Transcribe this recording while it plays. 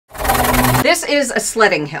This is a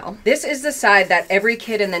sledding hill. This is the side that every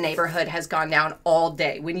kid in the neighborhood has gone down all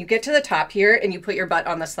day. When you get to the top here and you put your butt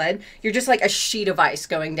on the sled, you're just like a sheet of ice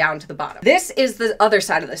going down to the bottom. This is the other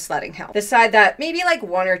side of the sledding hill. The side that maybe like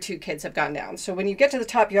 1 or 2 kids have gone down. So when you get to the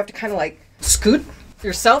top, you have to kind of like scoot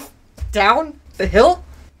yourself down the hill,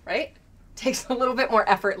 right? Takes a little bit more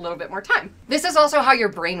effort, a little bit more time. This is also how your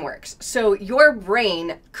brain works. So your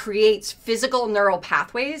brain creates physical neural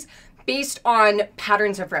pathways based on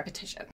patterns of repetition.